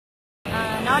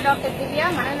நான் டாக்டர் திவ்யா,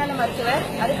 மனநல மருத்துவர்,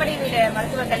 அறுபடை வீடு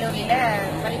மருத்துவக் கல்லூரியில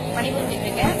பணிபுரிஞ்சிட்டு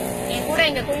இருக்கேன். என் கூட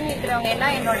இங்க குழுமி இருக்கிறவங்க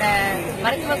எல்லாம் என்னோட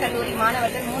மருத்துவக் கல்லூரி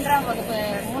மாணவர்கள்,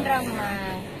 மூன்றாம்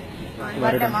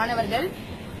வருட மாணவர்கள்.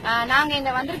 நாங்க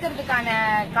இங்க வந்திருக்கிறதுக்கான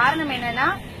காரணம் என்னன்னா,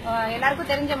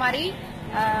 எல்லாருக்கும் தெரிஞ்ச மாதிரி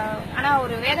ஆனா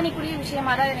ஒரு வேதனைக்குரிய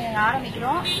விஷயமா தான் நாங்க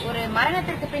ஆரம்பிக்கிறோம். ஒரு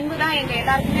மரணத்திற்கு பின்புதான் எங்க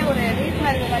எல்லாருக்குமே ஒரு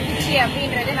விழிப்புணர்வு வந்துச்சு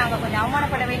அப்படின்றது நாங்க கொஞ்சம்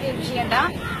அவமானப்பட வேண்டிய விஷயம் தான்.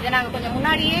 இதை நாங்க கொஞ்சம்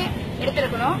முன்னாடியே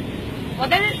எடுத்திருக்கணும்.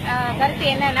 முதல் கருத்து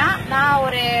என்னன்னா, நான்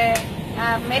ஒரு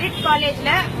மெரிட்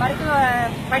காலேஜ்ல மருத்துவ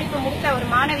படிப்பு முடித்த ஒரு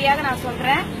மாணவியாக நான்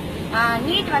சொல்றேன்.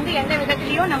 நீட் வந்து எந்த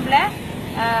விதத்திலையும் நம்மள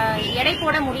எடை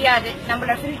போட முடியாது.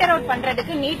 நம்மள ஃபில்டர் அவுட்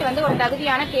பண்றதுக்கு நீட் வந்து ஒரு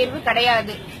தகுதியான தேர்வு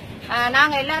கிடையாது.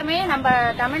 நாங்க எல்லாருமே நம்ம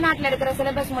தமிழ்நாட்டில் இருக்கிற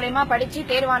சிலபஸ் மூலமா படிச்சு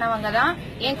தேர்வானவங்க தான்.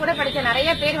 என் கூட படிச்ச நிறைய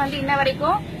பேர் வந்து இன்ன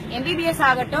வரைக்கும் MBBS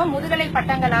ஆகட்டும், முதுகலை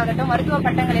பட்டங்கள் ஆகட்டும், மருத்துவ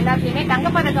பட்டங்கள் எல்லாத்தையுமே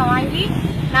தங்கப்பதக்கம் வாங்கி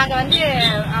நாங்க வந்து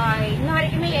இன்ன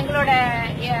வரைக்குமே எங்களோட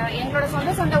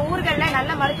சொந்த ஊர்கள்ல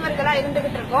நல்ல மருத்துவர்களா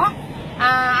இருந்துகிட்டு இருக்கோம்.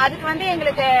 அதுக்கு வந்து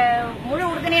எங்களுக்கு முழு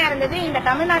உறுதுணையா இருந்தது இந்த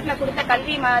தமிழ்நாட்டில் கொடுத்த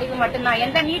கல்வி அறிவு மட்டும்தான்.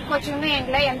 எந்த நீட் கோச்சிங்கும்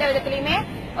எங்களை எந்த விதத்திலயுமே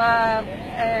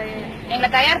எங்களை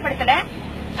தயார்படுத்தல.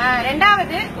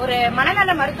 ரெண்டாவது, ஒரு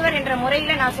மனநல மருத்துவர் என்ற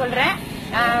முறையில நான் சொல்றேன்,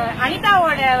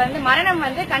 அனிதாவோட வந்து மரணம்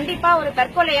வந்து கண்டிப்பா ஒரு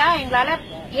தற்கொலையா எங்களால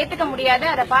ஏத்துக்க முடியாது,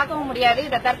 அதை பார்க்கவும் முடியாது.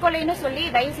 இதை தற்கொலைன்னு சொல்லி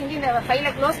தயவு செஞ்சு இந்த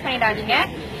ஃபைலை க்ளோஸ் பண்ணிடாதீங்க.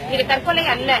 இது தற்கொலை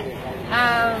அல்ல.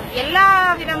 எல்லா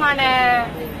விதமான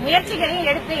முயற்சிகளையும்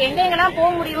எடுத்து எங்கெங்கெல்லாம்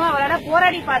போக முடியுமோ அவளால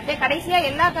போராடி பார்த்து கடைசியா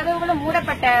எல்லா கதவுகளும்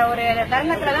மூடப்பட்ட ஒரு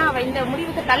தருணத்துலதான் அவ இந்த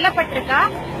முடிவுக்கு தள்ளப்பட்டிருக்கா.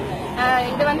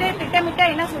 இது வந்து திட்டமிட்ட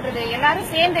என்ன சொல்றது, எல்லாரும்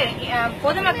சேர்ந்து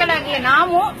பொதுமக்களாகிய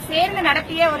நாமும் சேர்ந்து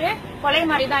நடத்திய ஒரு கொலை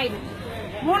மாதிரி தான் இது.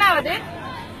 மூணாவது,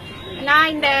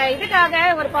 நான் இந்த இதுக்காக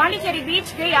ஒரு பாண்டிச்சேரி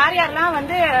பீச்சுக்கு யார் யாரெல்லாம்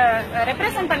வந்து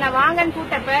ரெப்ரசென்ட் பண்ண வாங்கன்னு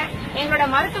கூட்டப்ப எங்களோட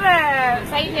மருத்துவ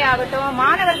சைட்லயே ஆகட்டும்,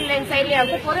 மாணவர்களின் சைட்லயே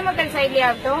ஆகட்டும், பொதுமக்கள் சைட்லயே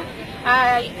ஆகட்டும்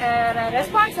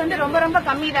ரெஸ்பான்ஸ் வந்து ரொம்ப ரொம்ப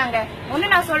கம்மி தாங்க.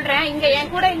 ஒண்ணு நான் சொல்றேன், இங்க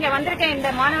என் கூட இங்க வந்திருக்க இந்த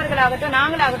மாணவர்களாகட்டும்,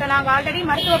 நாங்களாகட்டும், நாங்க ஆல்ரெடி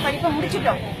மருத்துவ படிப்பை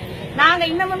முடிச்சிட்டோம். நாங்க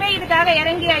இன்னமுமே இதுக்காக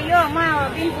இறங்கி ஐயோ அம்மா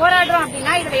அப்படின்னு போராடுறோம்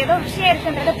அப்படின்னா இதுல ஏதோ விஷயம்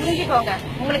இருக்குன்றத புரிஞ்சுக்கோங்க.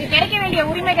 உங்களுக்கு கிடைக்க வேண்டிய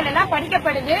உரிமைகள் எல்லாம்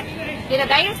படிக்கப்படுது. இதை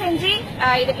தயவு செஞ்சு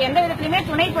இதுக்கு எந்த விதத்திலுமே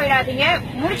துணை போயிடாதீங்க,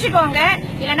 முடிச்சுக்கோங்க.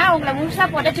 இல்லைன்னா உங்களை முழுசா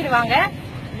புதைச்சிடுவாங்க.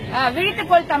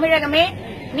 விழித்துக்கொள் தமிழகமே,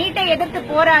 நீட்டை எதிர்த்து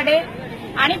போராடு,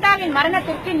 அனிதாவின்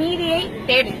மரணத்திற்கு நீதியை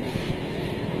தேடு.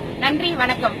 நன்றி,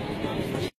 வணக்கம்.